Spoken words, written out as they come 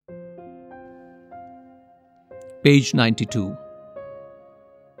Page 92.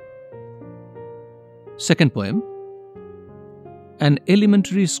 Second poem. An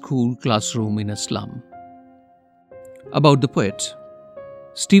elementary school classroom in a slum. About the poet,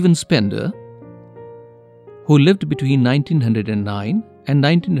 Stephen Spender, who lived between 1909 and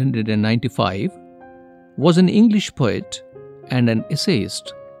 1995, was an English poet and an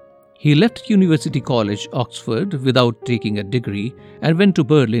essayist. He left University College, Oxford, without taking a degree and went to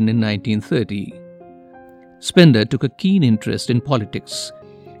Berlin in 1930. Spender took a keen interest in politics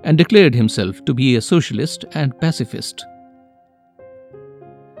and declared himself to be a socialist and pacifist.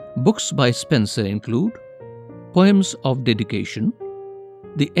 Books by Spencer include Poems of Dedication,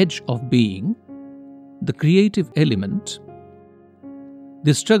 The Edge of Being, The Creative Element,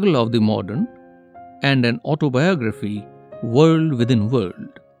 The Struggle of the Modern, and an autobiography, World Within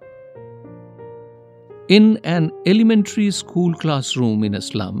World. In An Elementary School Classroom in a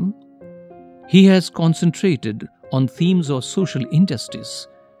Slum, he has concentrated on themes of social injustice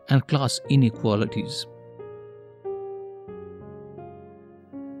and class inequalities.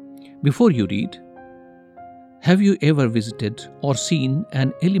 Before you read, have you ever visited or seen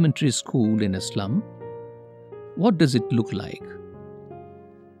an elementary school in a slum? What does it look like?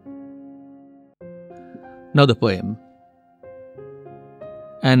 Now the poem.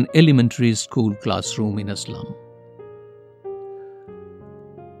 An elementary school classroom in a slum.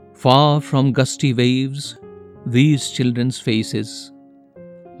 Far from gusty waves, these children's faces,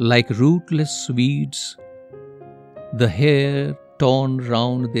 like rootless weeds, the hair torn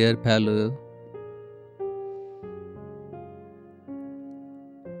round their pallor.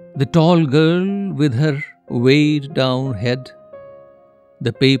 The tall girl with her weighed down head,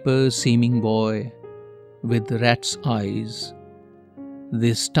 the paper-seeming boy with rat's eyes,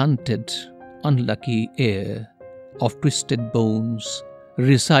 the stunted, unlucky heir of twisted bones,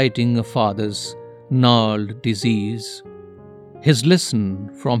 reciting a father's gnarled disease, his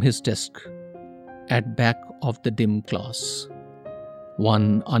lesson from his desk at back of the dim class,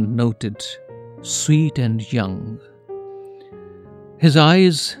 one unnoted, sweet and young. His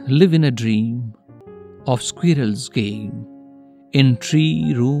eyes live in a dream of squirrel's game in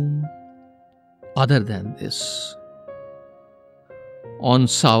tree room other than this. On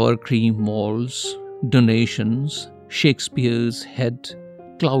sour cream walls, donations, Shakespeare's head,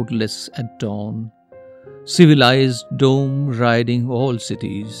 cloudless at dawn, civilized dome riding all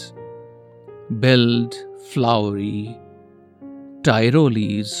cities, belled, flowery,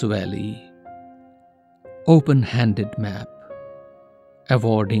 Tyrolese valley, open-handed map,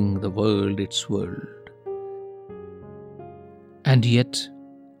 awarding the world its world. And yet,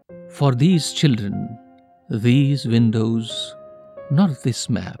 for these children, these windows, not this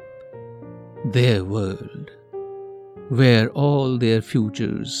map, their world, where all their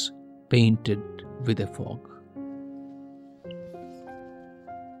futures painted with a fog.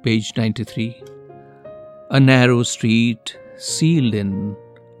 Page 93. A narrow street sealed in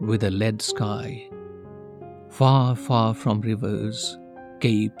with a lead sky, far, far from rivers,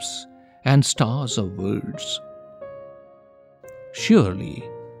 capes, and stars of words. Surely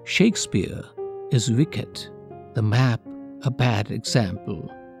Shakespeare is wicked, the map a bad example,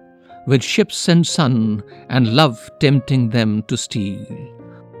 with ships and sun and love tempting them to steal,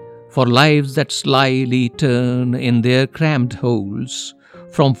 for lives that slyly turn in their crammed holes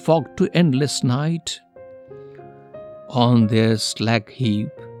from fog to endless night. On their slag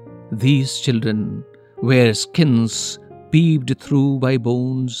heap, these children wear skins peeped through by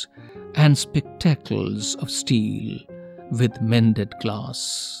bones and spectacles of steel with mended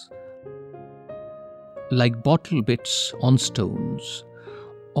glass. Like bottle bits on stones,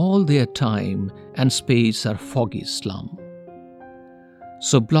 all their time and space are foggy slum.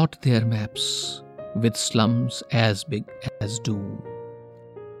 So blot their maps with slums as big as doom.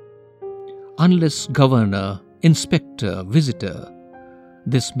 Unless governor, inspector, visitor,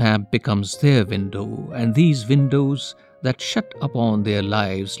 this map becomes their window, and these windows that shut upon their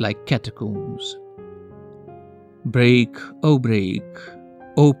lives like catacombs. Break, oh break,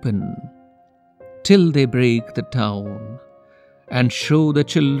 open, till they break the town, and show the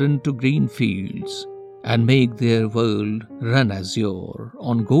children to green fields, and make their world run azure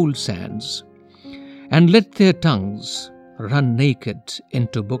on gold sands, and let their tongues run naked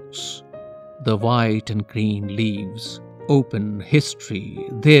into books, the white and green leaves, open history,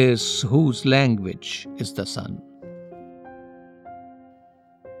 theirs whose language is the sun.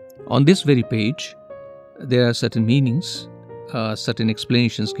 On this very page, there are certain meanings, certain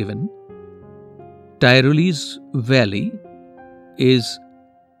explanations given. Tyrolese Valley is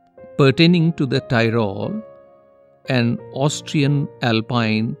pertaining to the Tyrol, an Austrian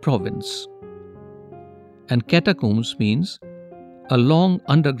alpine province, And catacombs means a long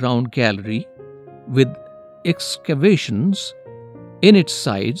underground gallery with excavations in its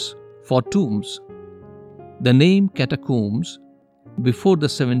sides for tombs. The name catacombs before the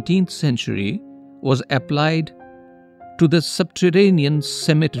 17th century was applied to the subterranean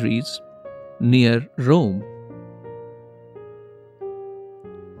cemeteries near Rome.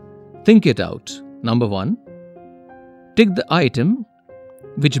 Think it out. Number 1. Tick the item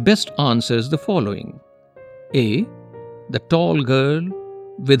which best answers the following. A. The tall girl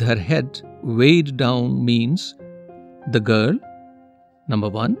with her head weighed down means the girl. Number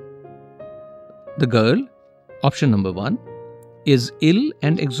 1. The girl, option number 1, is ill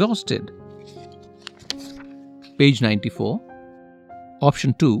and exhausted. Page 94.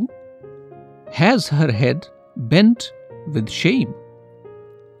 Option 2. Has her head bent with shame.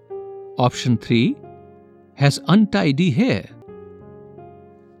 Option 3. Has untidy hair.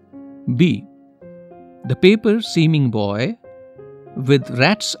 B. The paper-seeming boy with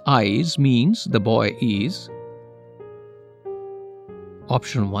rat's eyes means the boy is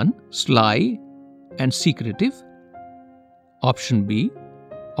option 1. Sly and secretive. Option B.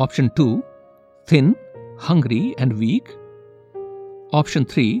 Option 2. Thin, hungry and weak. Option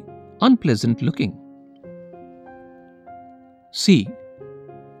 3. Unpleasant looking. C.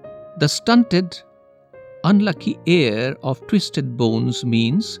 The stunted, unlucky heir of twisted bones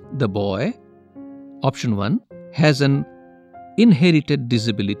means the boy. Option 1. Has an inherited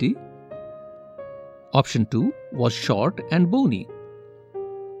disability. Option 2. Was short and bony.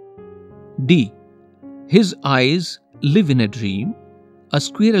 D. His eyes live in a dream, a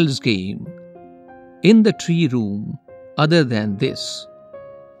squirrel's game, in the tree room, other than this.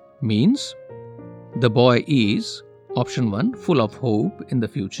 Means the boy is option 1. Full of hope in the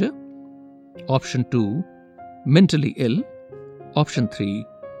future. Option 2. Mentally ill. Option 3.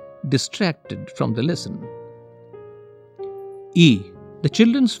 Distracted from the lesson. E. The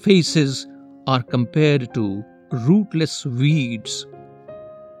children's faces are compared to rootless weeds.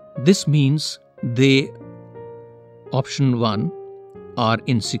 This means they, option 1, are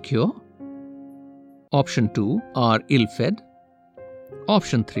insecure. Option 2 are ill-fed.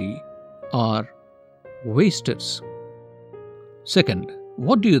 Option 3 are wasters. Second,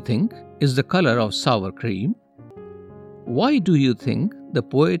 what do you think is the color of sour cream? Why do you think the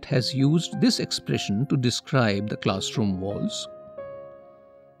poet has used this expression to describe the classroom walls?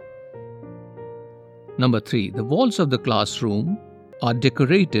 Number 3. The walls of the classroom are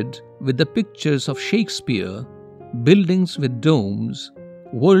decorated with the pictures of Shakespeare, buildings with domes,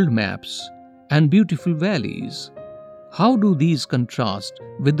 world maps, and beautiful valleys. How do these contrast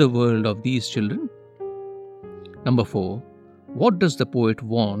with the world of these children? Number 4. What does the poet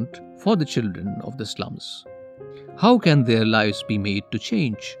want for the children of the slums? How can their lives be made to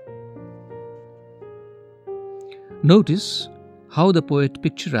change? Notice how the poet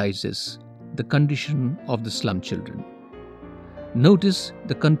picturizes the condition of the slum children. Notice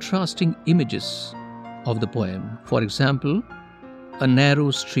the contrasting images of the poem. For example, a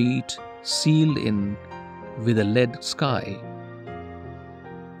narrow street sealed in with a lead sky.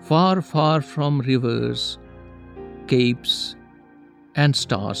 Far, far from rivers, capes, and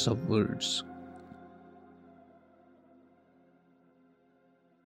stars of words.